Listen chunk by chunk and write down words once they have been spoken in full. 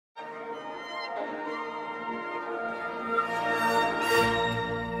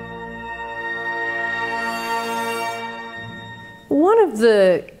of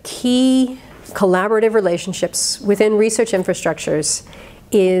the key collaborative relationships within research infrastructures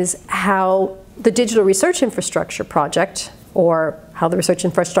is how the digital research infrastructure project, or how the research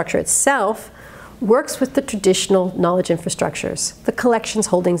infrastructure itself, works with the traditional knowledge infrastructures, the collections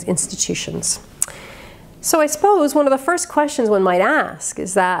holdings institutions. So I suppose one of the first questions one might ask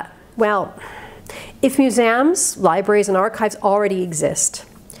is that, well, if museums, libraries, and archives already exist,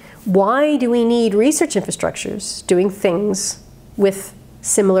 why do we need research infrastructures doing things with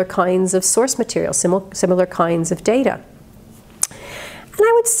similar kinds of source material, similar kinds of data? And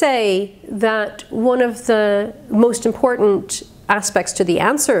I would say that one of the most important aspects to the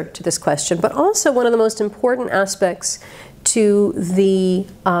answer to this question, but also one of the most important aspects to the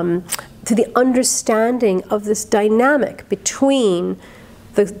understanding of this dynamic between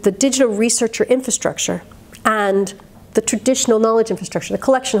the digital researcher infrastructure and the traditional knowledge infrastructure, the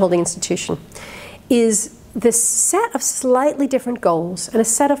collection holding institution, is this set of slightly different goals and a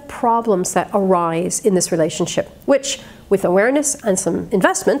set of problems that arise in this relationship, which, with awareness and some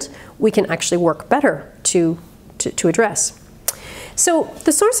investment, we can actually work better to address. So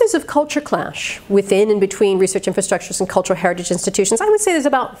the sources of culture clash within and between research infrastructures and cultural heritage institutions, I would say there's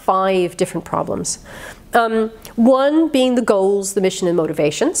about 5 different problems. One being the goals, the mission, and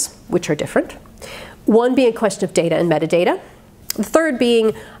motivations, which are different. One being a question of data and metadata. The third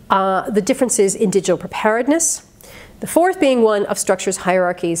being the differences in digital preparedness. The fourth being one of structures,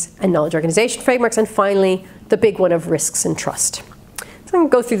 hierarchies, and knowledge organization frameworks. And finally, the big one of risks and trust. So I'm going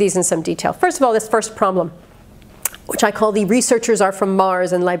to go through these in some detail. First of all, this first problem, which I call the researchers are from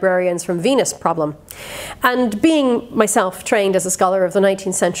Mars and librarians from Venus problem. And being myself trained as a scholar of the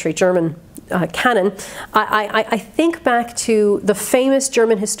 19th century German canon, I think back to the famous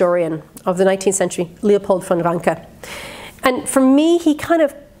German historian of the 19th century, Leopold von Ranke. And for me, he kind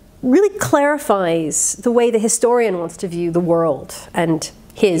of really clarifies the way the historian wants to view the world and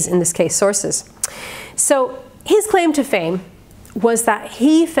his, in this case, sources. So his claim to fame was that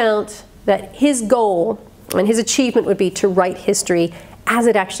he felt that his goal and his achievement would be to write history as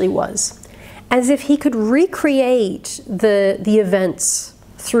it actually was, as if he could recreate the events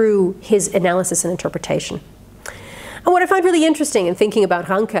through his analysis and interpretation. And what I find really interesting in thinking about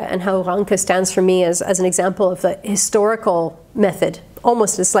Ranke and how Ranke stands for me as an example of the historical method,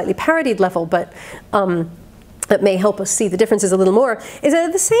 almost at a slightly parodied level, but that may help us see the differences a little more, is that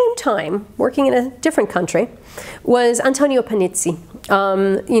at the same time, working in a different country, was Antonio Panizzi,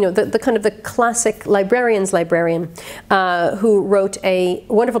 you know, the kind of the classic librarian's librarian, who wrote a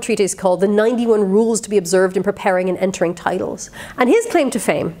wonderful treatise called The 91 Rules to be Observed in Preparing and Entering Titles. And his claim to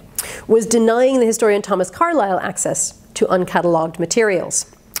fame was denying the historian Thomas Carlyle access to uncatalogued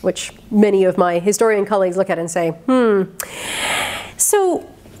materials, which many of my historian colleagues look at and say, So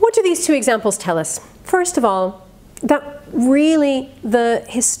what do these 2 examples tell us? First of all, that really the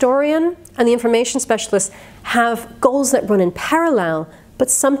historian and the information specialist have goals that run in parallel, but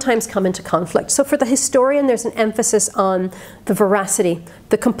sometimes come into conflict. So for the historian, there's an emphasis on the veracity,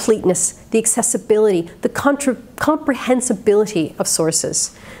 the completeness, the accessibility, the comprehensibility of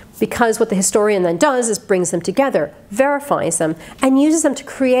sources. Because what the historian then does is brings them together, verifies them, and uses them to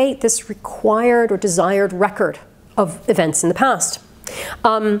create this required or desired record of events in the past.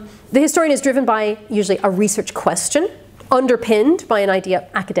 The historian is driven by usually a research question, underpinned by an idea of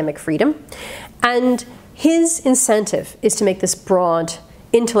academic freedom, and his incentive is to make this broad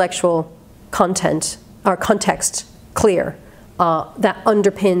intellectual content or context clear that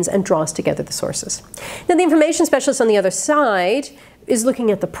underpins and draws together the sources. Now the information specialist on the other side is looking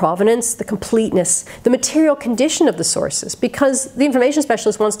at the provenance, the completeness, the material condition of the sources, because the information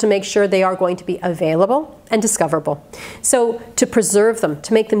specialist wants to make sure they are going to be available and discoverable. So to preserve them,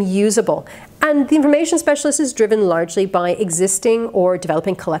 to make them usable. And the information specialist is driven largely by existing or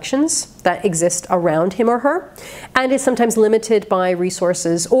developing collections that exist around him or her, and is sometimes limited by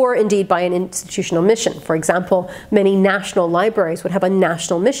resources or indeed by an institutional mission. For example, many national libraries would have a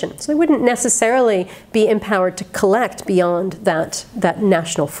national mission, so they wouldn't necessarily be empowered to collect beyond that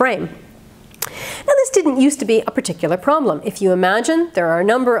national frame. Now this didn't used to be a particular problem. If you imagine there are a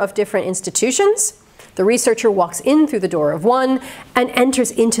number of different institutions, the researcher walks in through the door of one and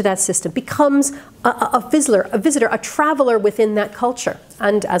enters into that system, becomes a visitor, a traveler within that culture.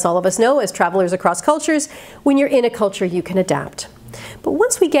 And as all of us know, as travelers across cultures, when you're in a culture, you can adapt. But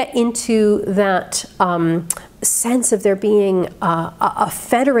once we get into that sense of there being a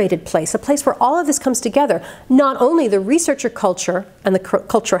federated place, a place where all of this comes together, not only the researcher culture and the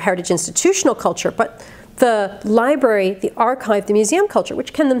cultural heritage institutional culture, but the library, the archive, the museum culture,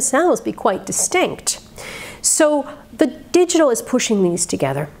 which can themselves be quite distinct. So the digital is pushing these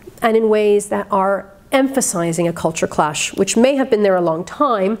together, and in ways that are emphasizing a culture clash, which may have been there a long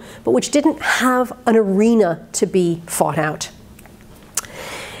time, but which didn't have an arena to be fought out.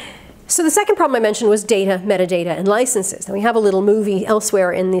 So the second problem I mentioned was data, metadata, and licenses. And we have a little movie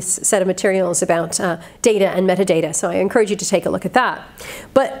elsewhere in this set of materials about data and metadata, so I encourage you to take a look at that.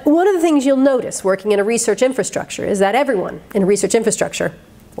 But one of the things you'll notice working in a research infrastructure is that everyone in a research infrastructure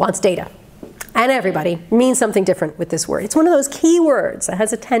wants data. And everybody means something different with this word. It's one of those key words that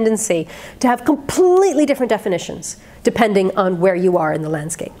has a tendency to have completely different definitions depending on where you are in the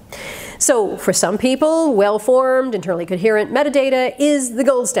landscape. So for some people, well-formed, internally coherent metadata is the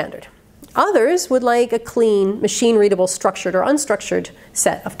gold standard. Others would like a clean, machine-readable, structured or unstructured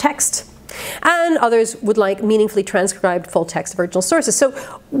set of text. And others would like meaningfully transcribed full text of original sources. So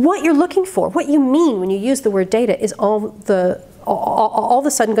what you're looking for, what you mean when you use the word data is all of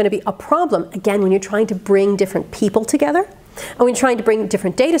a sudden going to be a problem, again, when you're trying to bring different people together and when you're trying to bring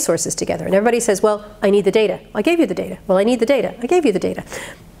different data sources together. And everybody says, well, I need the data. I gave you the data. Well, I need the data. I gave you the data.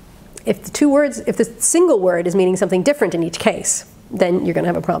 If the single word is meaning something different in each case, then you're going to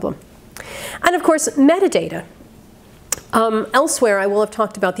have a problem. And of course, metadata. Elsewhere, I will have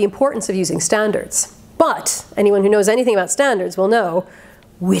talked about the importance of using standards. But anyone who knows anything about standards will know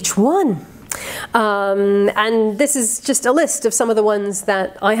which one. And this is just a list of some of the ones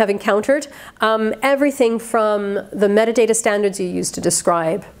that I have encountered. Everything from the metadata standards you use to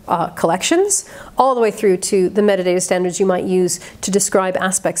describe collections, all the way through to the metadata standards you might use to describe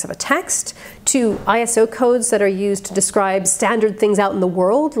aspects of a text, to ISO codes that are used to describe standard things out in the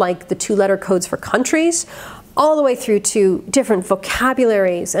world, like the 2-letter codes for countries, all the way through to different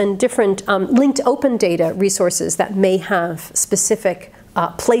vocabularies and different linked open data resources that may have specific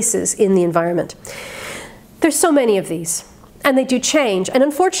places in the environment. There's so many of these, and they do change. And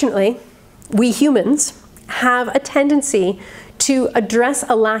unfortunately, we humans have a tendency to address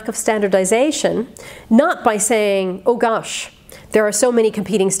a lack of standardization, not by saying, oh gosh, there are so many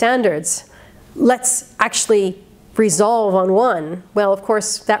competing standards, let's actually resolve on one. Well, of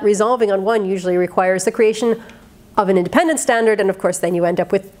course, that resolving on one usually requires the creation of an independent standard, and of course then you end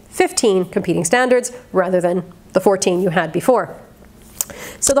up with 15 competing standards rather than the 14 you had before.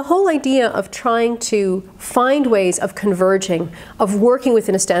 So the whole idea of trying to find ways of converging, of working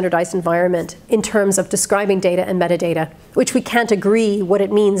within a standardized environment in terms of describing data and metadata, which we can't agree what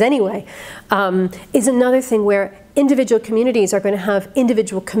it means anyway, is another thing where individual communities are going to have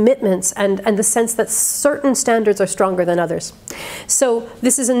individual commitments and the sense that certain standards are stronger than others. So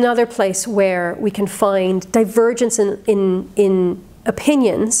this is another place where we can find divergence in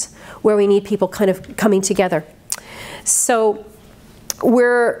opinions, where we need people kind of coming together. So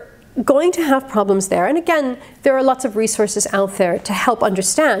we're going to have problems there. And again, there are lots of resources out there to help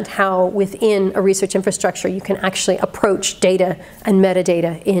understand how within a research infrastructure you can actually approach data and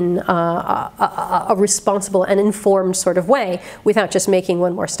metadata in a responsible and informed sort of way without just making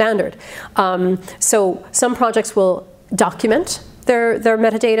one more standard. So some projects will document their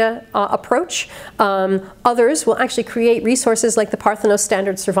metadata approach. Others will actually create resources like the Parthenos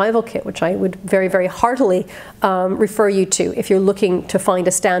Standard Survival Kit, which I would very, very heartily refer you to if you're looking to find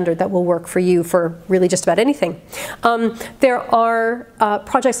a standard that will work for you for really just about anything. There are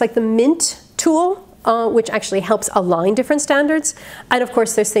projects like the Mint tool, which actually helps align different standards. And of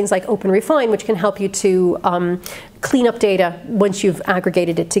course, there's things like OpenRefine, which can help you to clean up data once you've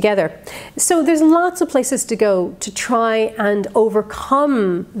aggregated it together. So there's lots of places to go to try and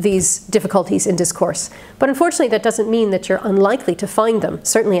overcome these difficulties in discourse. But unfortunately, that doesn't mean that you're unlikely to find them,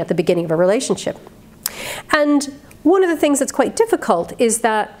 certainly at the beginning of a relationship. And one of the things that's quite difficult is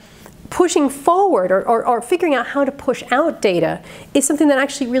that pushing forward or figuring out how to push out data is something that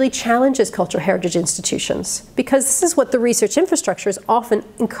actually really challenges cultural heritage institutions, because this is what the research infrastructure is often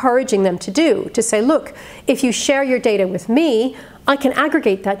encouraging them to do, to say, look, if you share your data with me, I can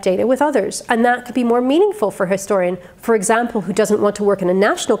aggregate that data with others, and that could be more meaningful for a historian, for example, who doesn't want to work in a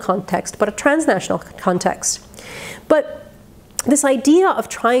national context, but a transnational context. But this idea of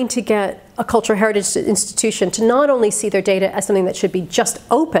trying to get a cultural heritage institution to not only see their data as something that should be just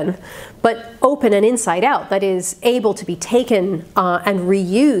open, but open and inside out, that is able to be taken and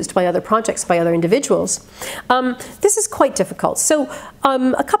reused by other projects, by other individuals, this is quite difficult. So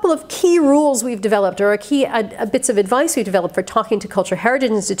a couple of key rules we've developed, or key bits of advice we've developed for talking to cultural heritage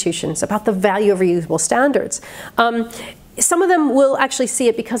institutions about the value of reusable standards. Some of them will actually see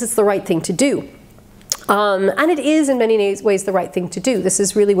it because it's the right thing to do. And it is in many ways the right thing to do. This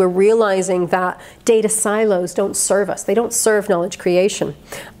is really, we're realizing that data silos don't serve us. They don't serve knowledge creation.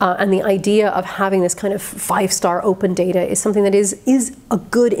 And the idea of having this kind of 5-star open data is something that is a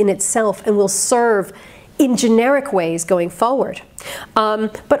good in itself and will serve in generic ways going forward.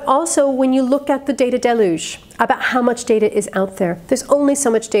 But also when you look at the data deluge, about how much data is out there, there's only so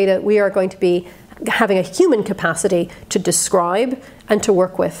much data we are going to be having a human capacity to describe and to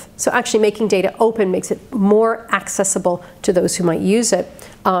work with. So actually making data open makes it more accessible to those who might use it,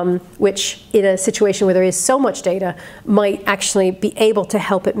 which in a situation where there is so much data might actually be able to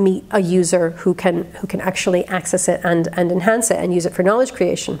help it meet a user who can actually access it and enhance it and use it for knowledge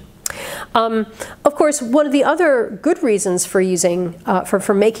creation. Of course, one of the other good reasons for using,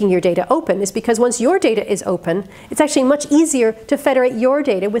 for making your data open is because once your data is open, it's actually much easier to federate your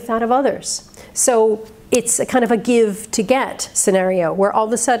data with that of others. So it's a kind of a give to get scenario where all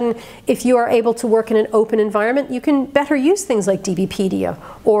of a sudden, if you are able to work in an open environment, you can better use things like DBpedia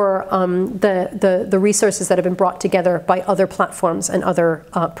or the resources that have been brought together by other platforms and other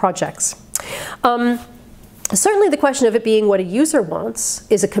projects. Certainly the question of it being what a user wants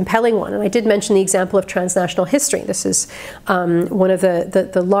is a compelling one, and I did mention the example of transnational history. This is one of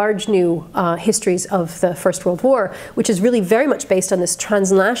the large new histories of the First World War, which is really very much based on this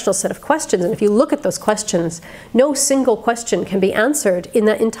transnational set of questions, and if you look at those questions, no single question can be answered in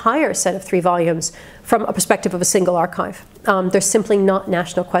that entire set of 3 volumes from a perspective of a single archive. They're simply not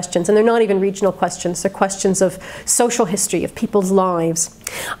national questions, and they're not even regional questions. They're questions of social history, of people's lives.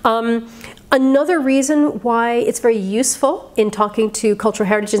 Another reason why it's very useful in talking to cultural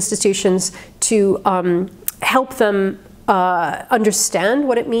heritage institutions to help them understand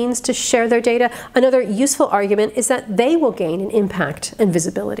what it means to share their data, another useful argument is that they will gain an impact and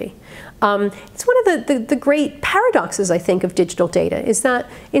visibility. It's one of the great paradoxes, I think, of digital data, is that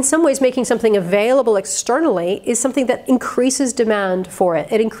in some ways making something available externally is something that increases demand for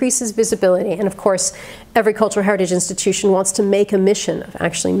it. It increases visibility. And of course, every cultural heritage institution wants to make a mission of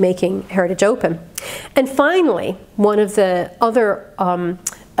actually making heritage open. And finally, one of the other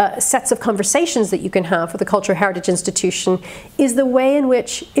sets of conversations that you can have with a cultural heritage institution is the way in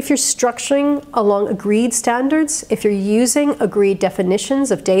which, if you're structuring along agreed standards, if you're using agreed definitions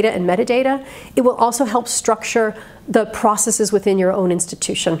of data and metadata, it will also help structure the processes within your own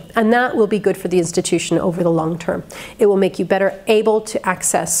institution. And that will be good for the institution over the long term. It will make you better able to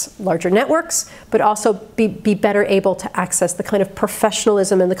access larger networks, but also be better able to access the kind of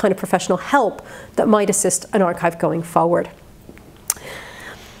professionalism and the kind of professional help that might assist an archive going forward.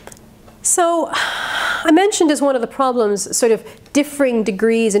 So I mentioned as one of the problems sort of differing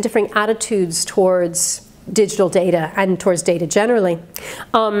degrees and differing attitudes towards digital data and towards data generally.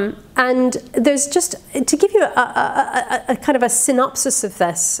 And there's just, to give you a kind of a synopsis of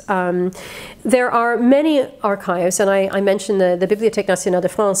this, there are many archives, and I mentioned the Bibliothèque Nationale de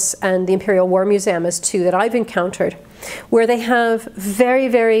France and the Imperial War Museum as 2 that I've encountered, where they have very,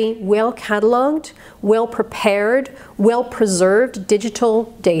 very well cataloged, well prepared, well preserved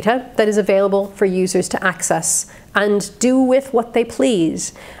digital data that is available for users to access and do with what they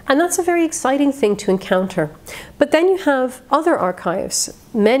please. And that's a very exciting thing to encounter. But then you have other archives.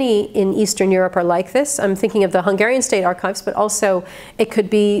 Many in Eastern Europe are like this. I'm thinking of the Hungarian state archives, but also it could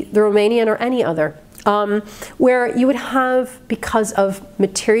be the Romanian or any other, where you would have, because of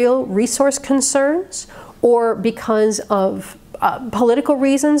material resource concerns or because of political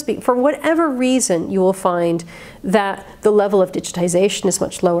reasons, for whatever reason, you will find that the level of digitization is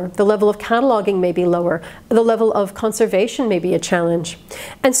much lower. The level of cataloging may be lower. The level of conservation may be a challenge.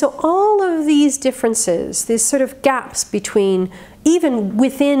 And so all of these differences, these sort of gaps between, even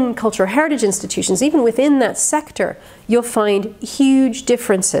within cultural heritage institutions, even within that sector, you'll find huge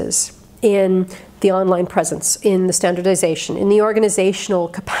differences in the online presence, in the standardization, in the organizational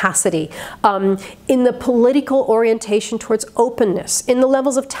capacity, in the political orientation towards openness, in the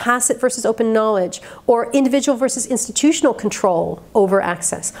levels of tacit versus open knowledge, or individual versus institutional control over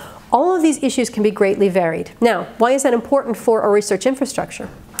access. All of these issues can be greatly varied. Now, why is that important for a research infrastructure?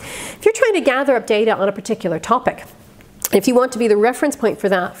 If you're trying to gather up data on a particular topic, if you want to be the reference point for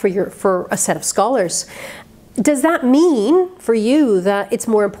that for a set of scholars, does that mean for you that it's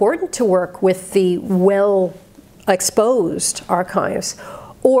more important to work with the well-exposed archives?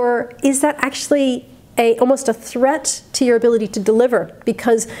 Or is that actually almost a threat to your ability to deliver?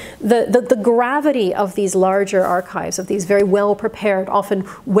 Because the gravity of these larger archives, of these very well-prepared, often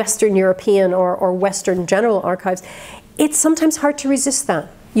Western European or Western general archives, it's sometimes hard to resist that.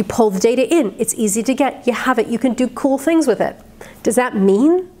 You pull the data in, it's easy to get, you have it, you can do cool things with it. Does that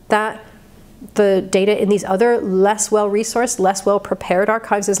mean that the data in these other less well-resourced, less well-prepared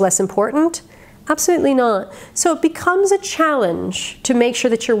archives is less important? Absolutely not. So it becomes a challenge to make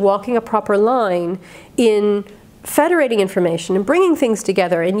sure that you're walking a proper line in federating information and bringing things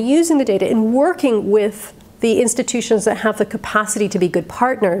together and using the data and working with the institutions that have the capacity to be good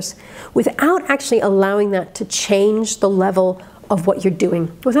partners without actually allowing that to change the level of what you're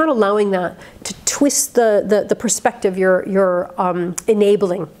doing, without allowing that to twist the perspective you're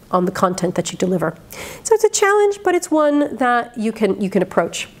enabling on the content that you deliver. So it's a challenge, but it's one that you can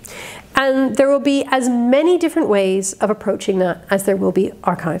approach. And there will be as many different ways of approaching that as there will be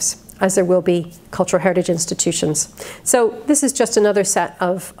archives, as there will be cultural heritage institutions. So this is just another set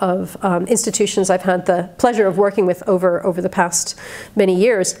of institutions I've had the pleasure of working with over the past many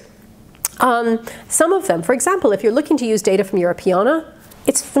years. Some of them, for example, if you're looking to use data from Europeana,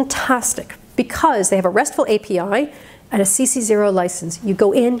 it's fantastic because they have a RESTful API and a CC0 license. You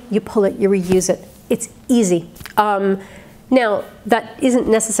go in, you pull it, you reuse it. It's easy. Now, that isn't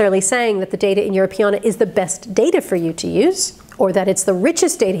necessarily saying that the data in Europeana is the best data for you to use, or that it's the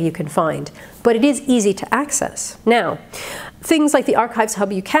richest data you can find, but it is easy to access. Now, things like the Archives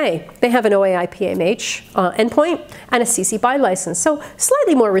Hub UK, they have an OAI PMH endpoint and a CC BY license, so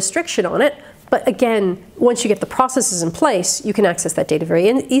slightly more restriction on it, but again, once you get the processes in place, you can access that data very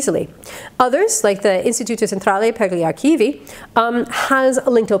easily. Others, like the Istituto Centrale per gli Archivi, has a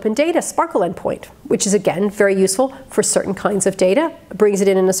linked open data Sparkle endpoint, which is again very useful for certain kinds of data, brings it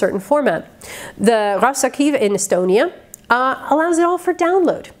in a certain format. The Rausarchiv in Estonia allows it all for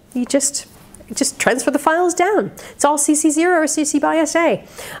download. You just transfer the files down. It's all CC0 or CC BY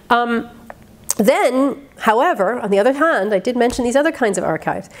SA. Then, however, on the other hand, I did mention these other kinds of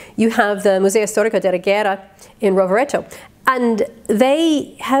archives. You have the Museo Storico della Guerra in Rovereto, and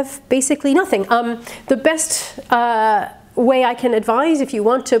they have basically nothing. The best way I can advise if you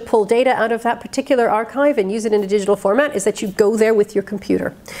want to pull data out of that particular archive and use it in a digital format is that you go there with your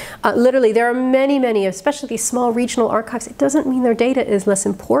computer. Literally, there are many, especially these small regional archives. It doesn't mean their data is less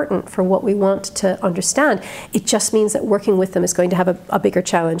important for what we want to understand. It just means that working with them is going to have a bigger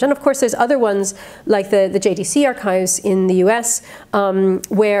challenge. And of course, there's other ones like the JDC archives in the US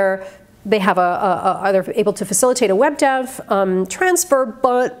where they have they're able to facilitate a web dev transfer,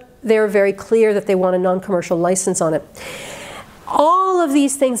 but they're very clear that they want a non-commercial license on it. All of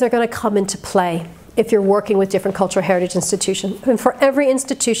these things are going to come into play if you're working with different cultural heritage institutions. And for every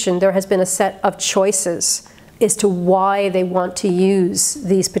institution, there has been a set of choices as to why they want to use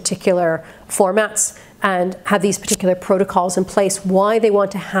these particular formats and have these particular protocols in place, why they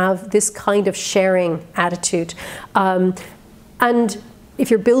want to have this kind of sharing attitude. And if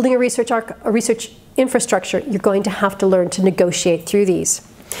you're building a research infrastructure, you're going to have to learn to negotiate through these.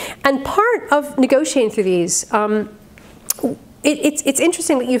 And part of negotiating through these, it's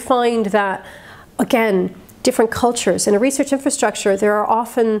interesting that you find that, again, different cultures. In a research infrastructure, there are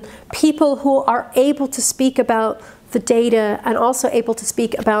often people who are able to speak about the data and also able to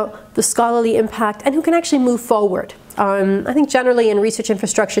speak about the scholarly impact and who can actually move forward. I think generally in research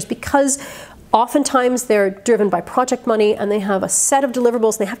infrastructures, because oftentimes they're driven by project money and they have a set of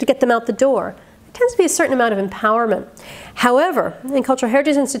deliverables and they have to get them out the door, tends to be a certain amount of empowerment. However, in cultural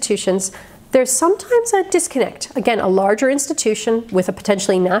heritage institutions, there's sometimes a disconnect. Again, a larger institution with a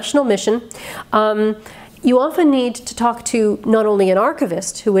potentially national mission, you often need to talk to not only an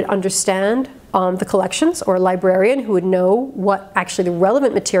archivist who would understand the collections, or a librarian who would know what actually the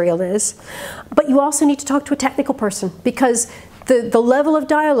relevant material is, but you also need to talk to a technical person, because the level of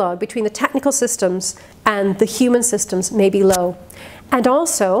dialogue between the technical systems and the human systems may be low. And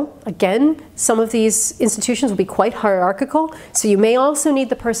also, again, some of these institutions will be quite hierarchical, so you may also need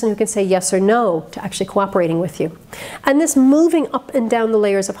the person who can say yes or no to actually cooperating with you. And this moving up and down the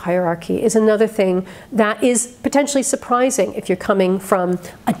layers of hierarchy is another thing that is potentially surprising if you're coming from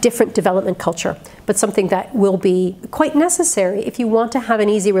a different development culture, but something that will be quite necessary if you want to have an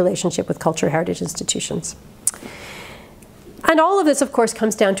easy relationship with cultural heritage institutions. And all of this, of course,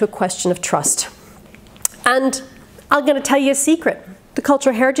 comes down to a question of trust. And I'm going to tell you a secret. The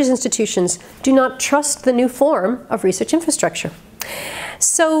cultural heritage institutions do not trust the new form of research infrastructure.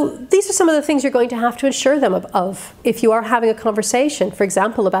 So these are some of the things you're going to have to assure them of if you are having a conversation, for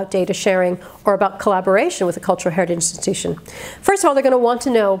example, about data sharing or about collaboration with a cultural heritage institution. First of all, they're going to want to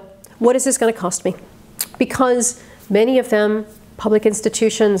know, what is this going to cost me? Because many of them, public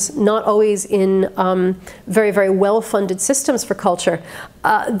institutions, not always in very well-funded systems for culture,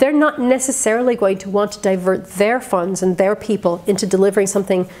 they're not necessarily going to want to divert their funds and their people into delivering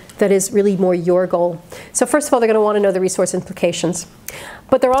something that is really more your goal. So first of all, they're going to want to know the resource implications.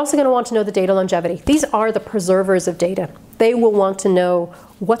 But they're also going to want to know the data longevity. These are the preservers of data. They will want to know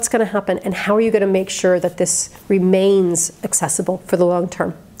what's going to happen and how are you going to make sure that this remains accessible for the long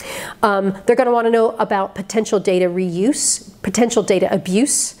term. They're going to want to know about potential data reuse, potential data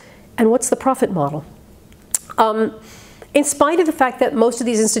abuse, and what's the profit model. In spite of the fact that most of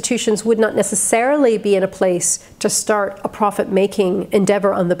these institutions would not necessarily be in a place to start a profit-making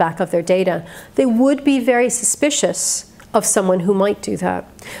endeavor on the back of their data, they would be very suspicious of someone who might do that.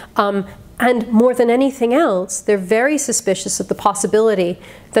 And more than anything else, they're very suspicious of the possibility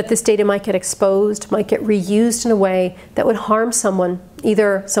that this data might get exposed, might get reused in a way that would harm someone,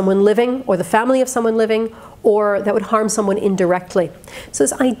 either someone living or the family of someone living, or that would harm someone indirectly. So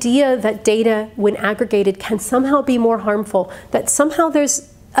this idea that data, when aggregated, can somehow be more harmful, that somehow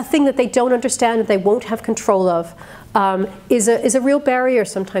there's a thing that they don't understand, that they won't have control of, is a real barrier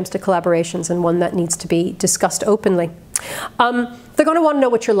sometimes to collaborations, and one that needs to be discussed openly. They're going to want to know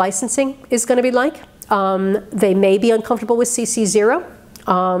what your licensing is going to be like. They may be uncomfortable with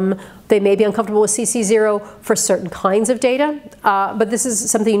CC0. They may be uncomfortable with CC0 for certain kinds of data, but this is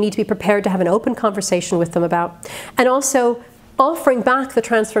something you need to be prepared to have an open conversation with them about. And also offering back the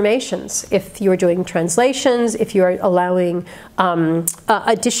transformations. If you're doing translations, if you're allowing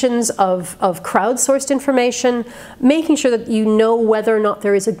additions of crowdsourced information, making sure that you know whether or not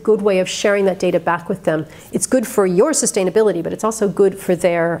there is a good way of sharing that data back with them. It's good for your sustainability, but it's also good for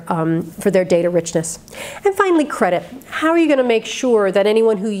their data richness. And finally, credit. How are you going to make sure that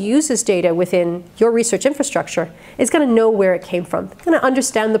anyone who uses data within your research infrastructure is going to know where it came from, going to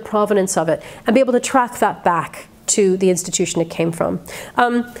understand the provenance of it, and be able to track that back to the institution it came from.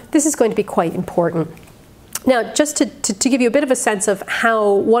 This is going to be quite important. Now, just to give you a bit of a sense of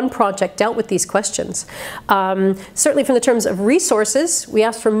how one project dealt with these questions, certainly from the terms of resources, we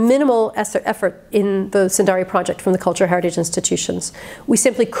asked for minimal effort in the Sundari project from the Cultural Heritage institutions. We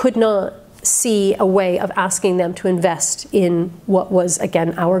simply could not see a way of asking them to invest in what was,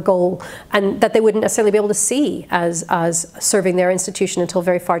 again, our goal, and that they wouldn't necessarily be able to see as serving their institution until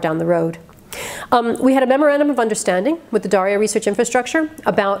very far down the road. We had a memorandum of understanding with the Daria Research Infrastructure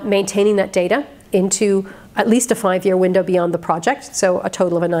about maintaining that data into at least a 5-year window beyond the project, so a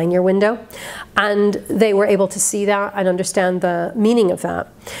total of a 9-year window. And they were able to see that and understand the meaning of that.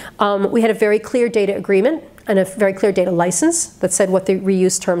 We had a very clear data agreement and a very clear data license that said what the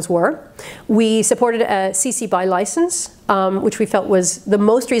reuse terms were. We supported a CC BY license, which we felt was the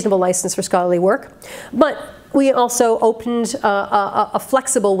most reasonable license for scholarly work. But we also opened a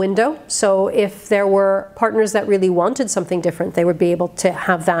flexible window, so if there were partners that really wanted something different, they would be able to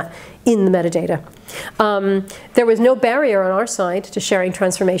have that in the metadata. There was no barrier on our side to sharing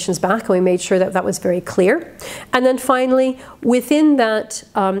transformations back, and we made sure that that was very clear. And then finally, within that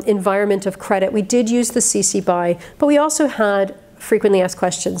environment of credit, we did use the CC BY, but we also had frequently asked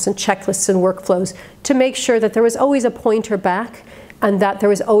questions and checklists and workflows to make sure that there was always a pointer back, and that there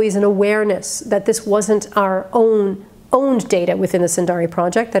was always an awareness that this wasn't our owned data within the Sundari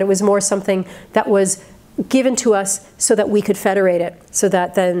project, that it was more something that was given to us so that we could federate it, so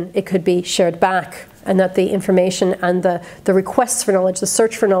that then it could be shared back, and that the information and the requests for knowledge, the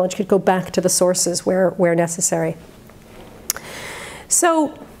search for knowledge, could go back to the sources where necessary.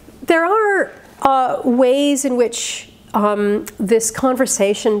 So there are ways in which this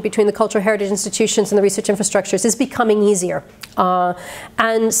conversation between the cultural heritage institutions and the research infrastructures is becoming easier.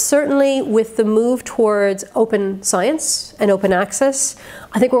 And certainly with the move towards open science and open access,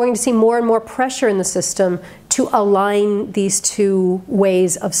 I think we're going to see more and more pressure in the system to align these two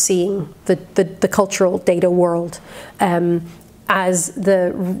ways of seeing the cultural data world. As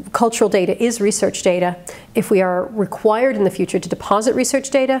the cultural data is research data, if we are required in the future to deposit research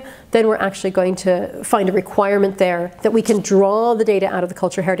data, then we're actually going to find a requirement there that we can draw the data out of the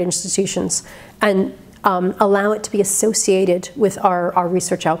cultural heritage institutions and allow it to be associated with our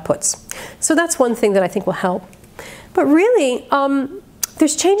research outputs. So that's one thing that I think will help. But really,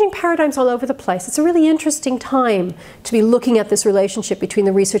 there's changing paradigms all over the place. It's a really interesting time to be looking at this relationship between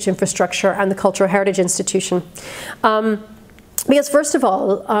the research infrastructure and the cultural heritage institution. Because first of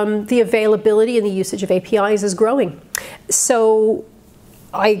all, the availability and the usage of APIs is growing. So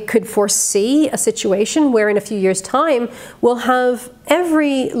I could foresee a situation where in a few years' time, we'll have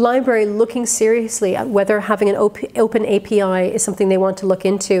every library looking seriously at whether having an open API is something they want to look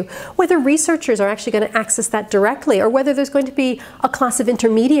into, whether researchers are actually going to access that directly, or whether there's going to be a class of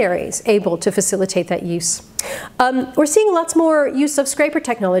intermediaries able to facilitate that use. We're seeing lots more use of scraper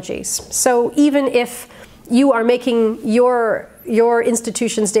technologies. So even if you are making your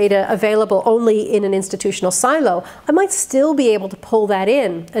institution's data available only in an institutional silo, I might still be able to pull that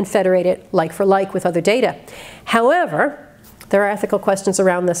in and federate it like for like with other data. However, there are ethical questions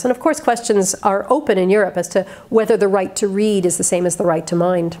around this, and of course questions are open in Europe as to whether the right to read is the same as the right to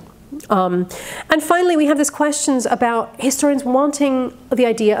mind. And finally, we have these questions about historians wanting the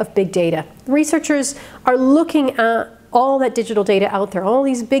idea of big data. Researchers are looking at all that digital data out there, all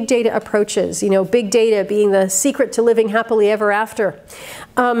these big data approaches, big data being the secret to living happily ever after.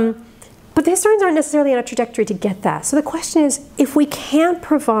 But the historians aren't necessarily on a trajectory to get that. So the question is, if we can't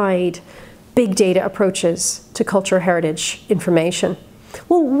provide big data approaches to cultural heritage information,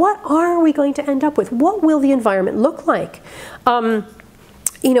 well, what are we going to end up with? What will the environment look like? So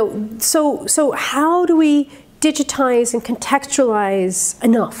how do we digitize and contextualize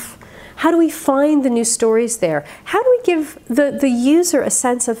enough? How do we find the new stories there? How do we give the user a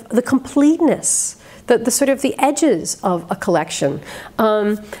sense of the completeness, the sort of the edges of a collection?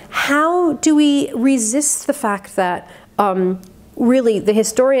 How do we resist the fact that really the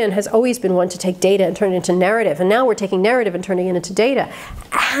historian has always been one to take data and turn it into narrative, and now we're taking narrative and turning it into data?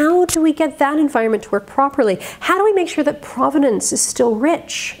 How do we get that environment to work properly? How do we make sure that provenance is still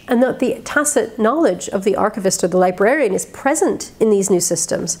rich and that the tacit knowledge of the archivist or the librarian is present in these new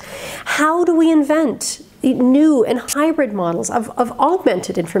systems? How do we invent new and hybrid models of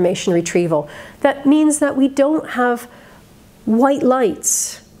augmented information retrieval? That means that we don't have white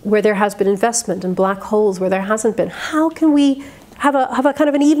lights where there has been investment and black holes where there hasn't been. How can we have a kind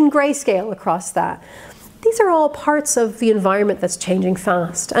of an even grayscale across that? These are all parts of the environment that's changing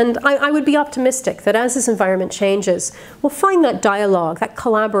fast. And I would be optimistic that as this environment changes, we'll find that dialogue, that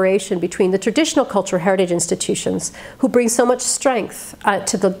collaboration between the traditional cultural heritage institutions who bring so much strength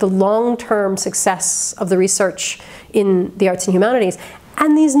to the long-term success of the research in the arts and humanities,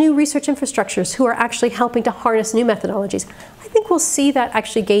 and these new research infrastructures who are actually helping to harness new methodologies. I think we'll see that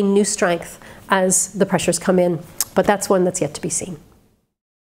actually gain new strength as the pressures come in, but that's one that's yet to be seen.